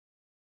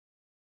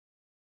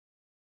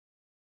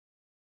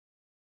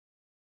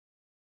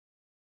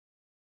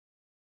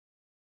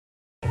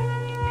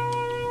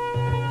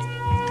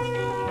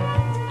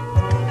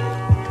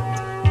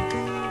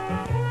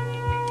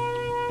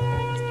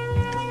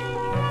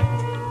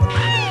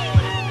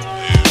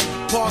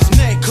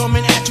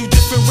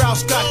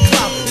routes got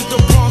clout. Is the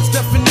Bronx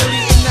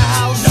definitely in the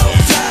house? No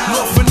doubt. No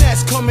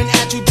Finesse coming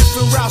at you,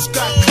 different routes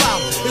got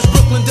clout. Is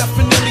Brooklyn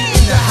definitely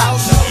in the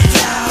house? No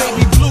doubt.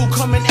 Baby Blue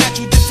coming at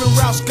you, different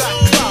routes got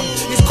clout.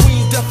 Is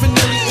Queens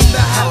definitely in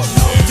the house?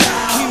 No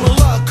doubt.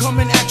 Keema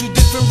coming at you,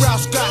 different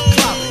routes got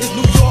clout. Is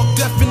New York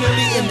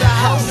definitely in the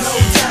house? No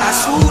doubt. I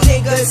school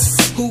niggas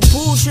who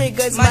pull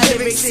triggers. My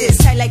lyrics is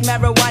tight like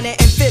marijuana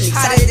and Philly.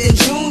 Hotter than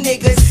June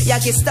niggas. Y'all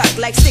get stuck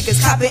like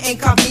stickers. Copping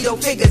incognito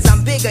figures.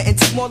 I'm bigger and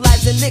took more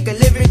lives than nigga.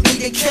 Lyrically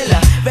the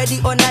killer. Ready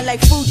or not like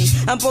Fuji.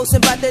 I'm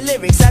boasting about the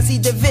lyrics. I see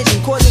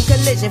division, causing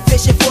collision,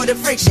 fishing for the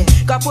friction.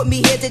 God put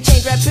me here to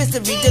change rap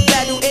history, to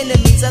battle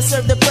enemies. I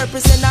serve the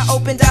purpose and I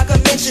open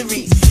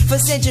documentaries for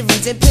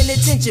centuries in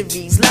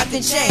penitentiaries. Locked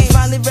in chains.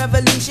 Finally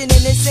revolution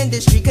in this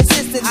industry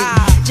consistently.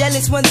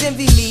 Jealous ones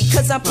envy me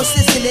cause I'm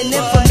persistent and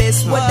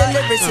infamous. What the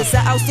lyricist,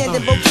 an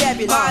outstanding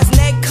vocabulary.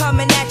 Posneg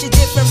coming at you,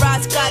 different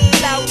rods got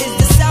clout. Is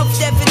the South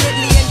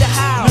definitely in the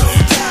house?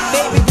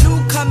 Baby Blue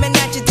coming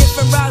at you,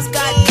 different rods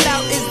got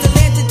clout. Is the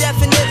Lantern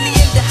definitely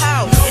in the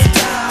house?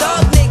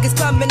 Thug niggas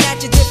coming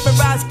at you, different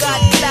rods got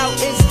clout.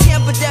 Is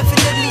Tampa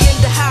definitely in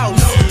the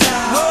house?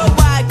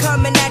 Worldwide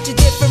coming at you,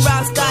 different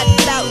rods got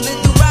clout.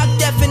 Little Rock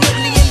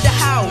definitely in the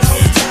house.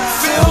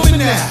 Feel me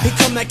now. Here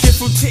come that kid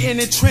from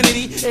Titten and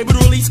Trinity, able to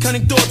release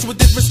cunning thoughts with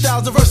different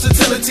styles of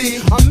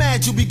versatility. I'm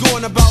mad you be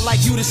going about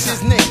like you the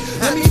shiznit.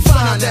 Let me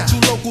find out that you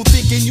local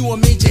thinking you a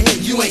major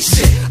hit. You ain't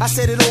shit. I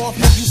said it off,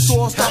 make you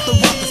sore, stop the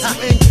ruckus.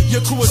 You and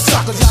your crew of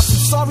suckers, y'all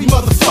some sorry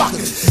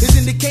motherfuckers. It's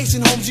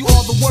indication, homes, you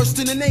are the worst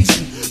in the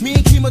nation. Me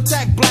and Keem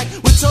attack black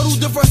with total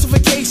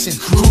diversification.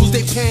 Crews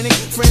they panic,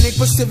 frantic,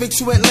 Pacific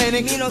to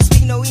Atlantic. Me don't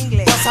speak no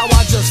English. That's how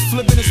I just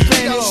flip it in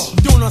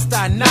Spanish. Yo no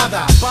está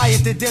nada,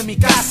 váyate de mi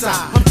casa.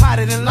 I'm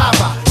hotter than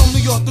lava, from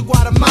New York to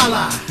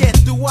Guatemala. ¿Qué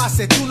tú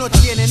haces? Tú no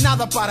tienes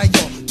nada para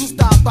yo. Tú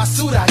estás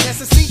basura,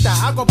 necesita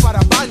algo para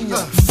baño.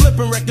 Flip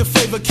and wreck the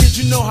flavor, kid,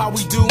 you know how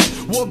we do.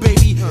 War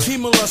baby,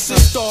 Keema,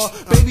 sister,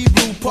 Baby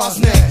Blue,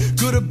 Posneg.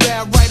 Good or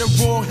bad, right or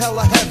wrong, hell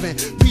or heaven.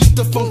 Beat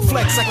the funk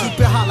flex, I keep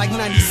it hot like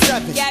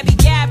 97. Gabby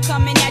Gab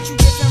coming at you,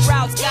 different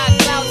routes. Got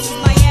clouds,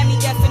 Miami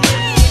definitely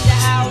in the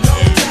house.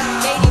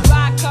 Lady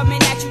Rock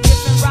coming at you,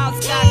 different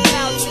routes. Got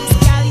clouds,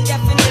 Cali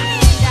definitely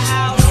in the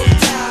house.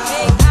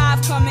 Big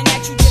Hive coming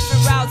at you,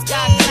 different routes.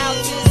 Got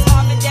clouds,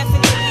 Harvard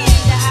definitely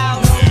in the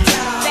house.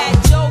 Fat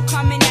Joe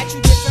coming at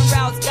you, different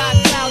routes. Got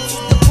clouds,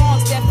 the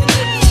Bronx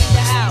definitely in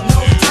the house.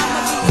 I'ma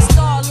be a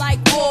star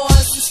like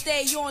wars, to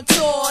stay on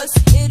tours.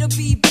 It'll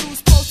be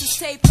Blues posters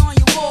taped on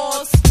your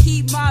walls.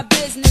 Keep my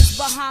business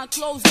behind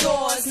closed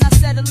doors. Not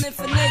settling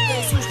for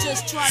niggas who's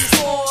just trying to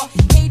score.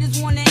 Haters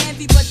wanna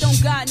envy but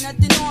don't got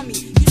nothing on me.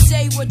 You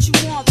say what you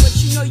want but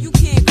you know you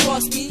can't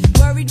cross me.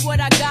 Worried what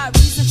I got,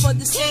 reason for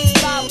the same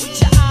spot.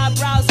 With your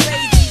eyebrows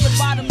raised and your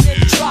bottom lip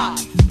drop.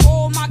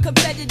 All my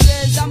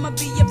competitors, I'ma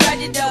be your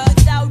predator.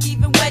 Without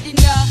even wetting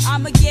ya,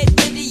 I'ma get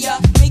rid of ya.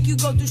 Make you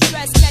go through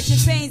stress, catching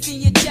pains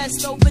in your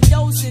chest.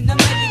 Overdosing, the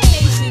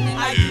medication and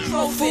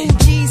ibuprofen.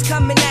 Fuji's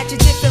coming at you,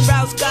 different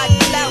routes got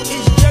clout.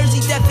 Is Jersey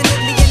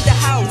definitely in the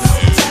house?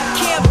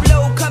 Camp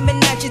Blow coming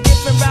at you,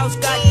 different routes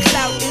got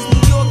clout. Is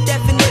New York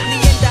definitely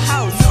in the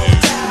house?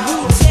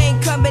 Wu-Tang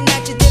coming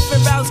at you,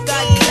 different routes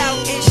got clout.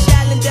 Is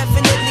Shaolin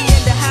definitely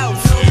in the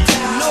house?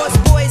 Lost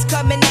Boys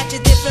coming at you,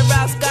 different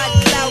routes got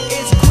clout.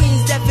 Is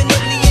Queens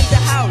definitely in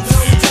the house?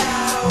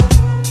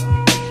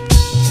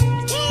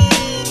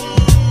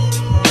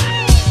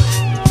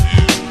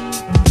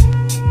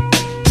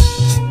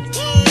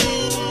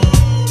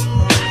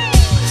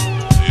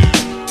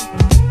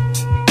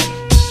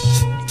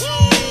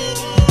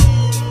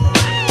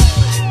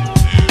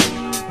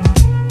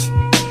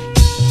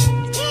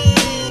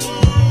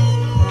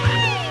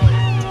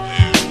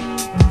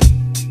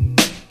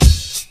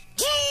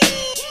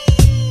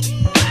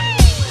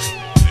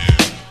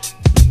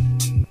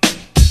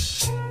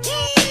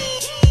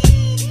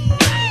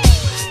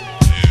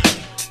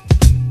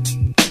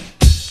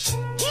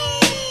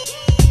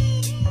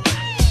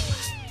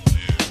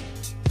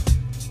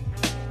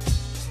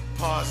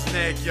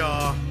 Posneg,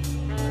 y'all.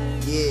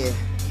 Yeah.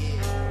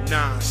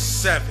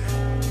 9-7.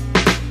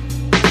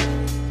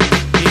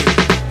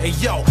 Hey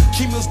yo,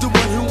 Keema's the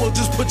one who will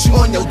just put you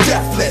on your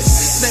death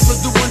list.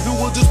 Sniper's the one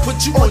who will just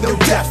put you on your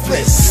death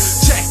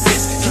list. Check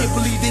this, can't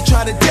believe they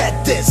try to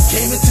dead this.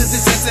 Came into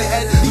this as a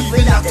head,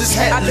 leaving out this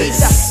headless. I be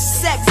the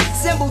sex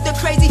symbol, the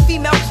crazy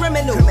female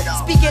criminal.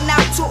 Speaking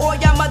out to all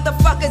y'all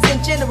motherfuckers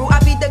in general. I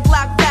be the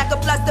Glock backer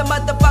plus the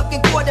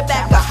motherfucking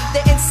quarterbacker. The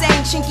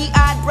insane,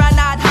 chinky-eyed,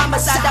 brown-eyed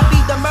homicide. I be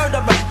the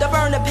murderer, the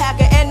burner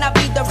packer, and I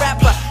be the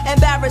rapper.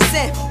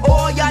 Embarrassing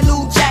all y'all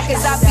new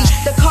jackers. I be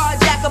the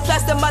carjacker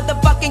plus the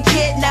motherfucking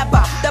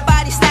kidnapper. The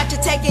body snatcher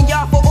taking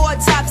y'all for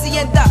autopsy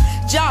and the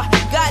John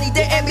Gotti,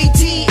 the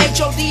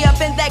MET-HOD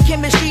up in that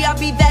chemistry. I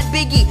be that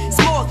Biggie,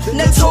 small,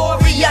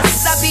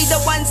 notorious. I be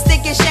the one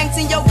sticking shanks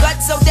in your gut,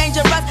 so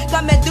dangerous.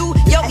 Come and do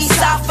your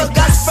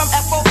esophagus from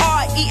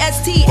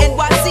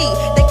FOREST-NYC,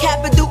 the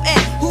capital N.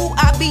 Who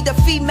I be the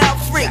female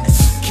freak.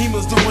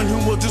 Keema's the one who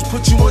will just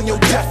put you on your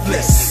death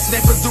list.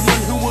 Sniper's the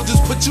one who will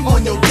just put you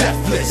on your death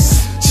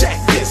list. Check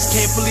this, this,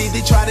 can't believe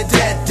they try to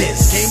dead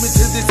this. Came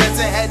into this head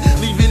to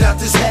head, leaving out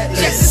this head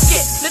list. Check the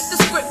skit, flip the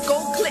script, go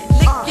click,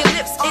 lick your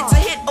lips, it's a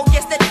hit. Oh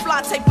yes, that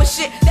fly type of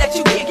shit that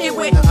you can't get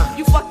with.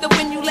 You fucked up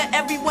when you let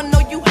everyone know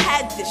you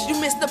had this. You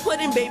missed the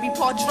pudding, baby,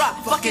 paw drop,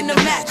 fucking the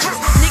mattress.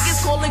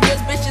 Niggas calling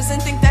girls bitches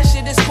and think that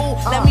shit is cool.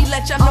 Let me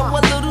let y'all know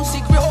a little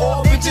secret,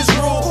 all bitches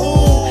rule.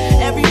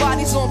 Ooh,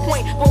 everybody's on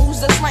point, but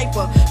who's the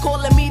sniper?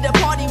 Calling me the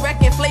party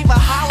wrecking flavor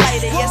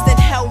highlighter. Yes, that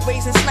hell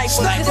raising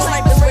sniper. The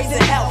sniper's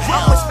raising hell.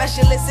 I'm a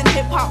specialist in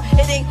hip hop,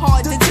 it ain't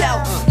hard to tell.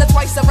 Now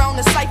twice around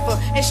the cipher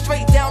and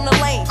straight down the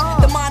lane.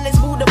 The mind is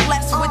Buddha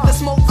blessed with the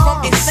smoke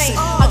from insane.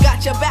 I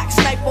got your back,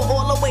 sniper,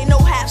 all the way, no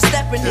half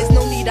stepping. There's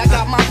no need, I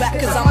got my back,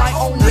 cause I'm my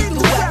own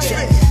lethal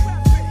weapon.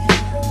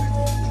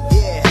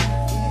 Yeah,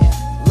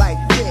 like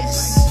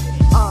this.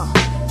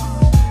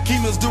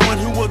 Keema's the one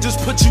who will just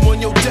put you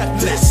on your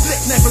death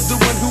list. Snapper's the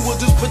one who will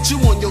just put you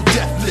on your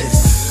death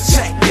list.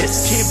 Check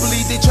this, can't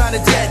believe they try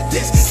to dead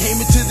this. Came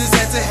into this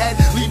head to head,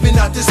 leaving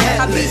out this head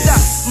I be list.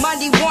 the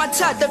money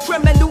wanter, the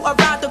criminal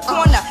around the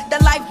corner, the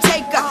life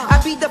taker.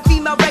 I be the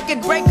female record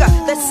breaker,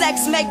 the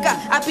sex maker.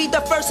 I be the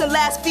first and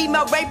last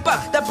female raper,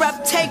 the breath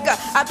taker.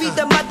 I be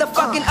the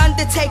motherfucking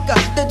undertaker,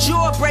 the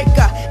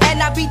jawbreaker. And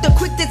I be the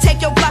quick to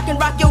take your block and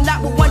rock your knot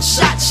with one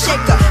shot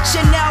shaker.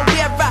 Chanel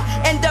wearer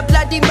and the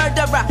bloody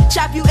murderer.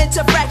 Chop you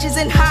into fractures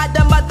and hide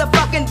the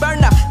motherfucking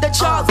burner. The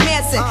Charles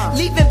Manson,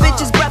 leaving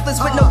bitches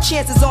breathless with no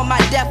chances on my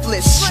death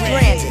list.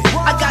 Stranded.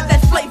 I got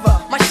that flavor,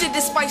 my shit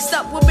is spiced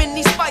up with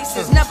many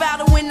spices. Now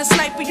battle when the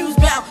sniper use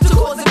bound to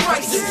cause a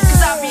crisis.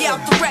 Cause I be out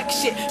to wreck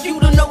shit, you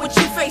don't know what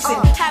you facing.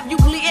 Have you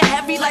bleeding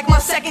heavy like my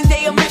second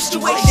day of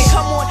menstruation.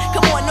 Come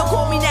on, don't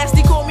call me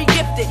nasty, call me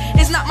gifted.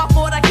 It's not my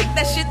fault, I kick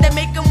that shit that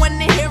make them when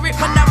they hear it.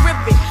 When I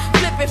rip it,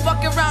 flip it,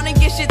 fuck around and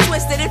get shit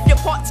twisted. If your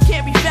parts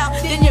can't be found,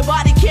 then your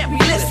body can't be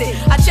listed.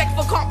 I checked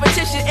for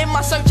competition, in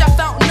my search I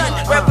found none.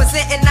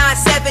 Representing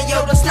 9-7,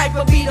 yo, the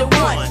sniper be the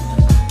one.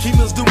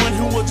 Keema's the one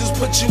who will just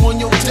put you on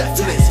your death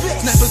list.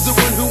 Snapper's the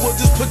one who will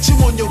just put you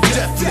on your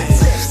death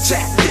list.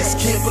 Check this,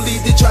 can't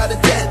believe they try to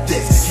dead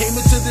this. Came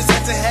into this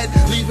head to head,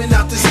 leaving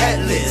out this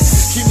head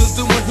list. Keema's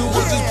the one who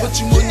will just put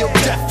you on your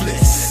death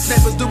list.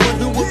 Snapper's the one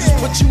who will just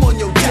put you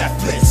on your death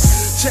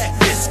list. Check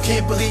this,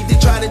 can't believe they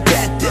try to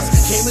dead this.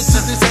 Came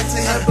into this head to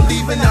head,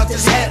 leaving out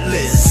this head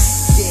list.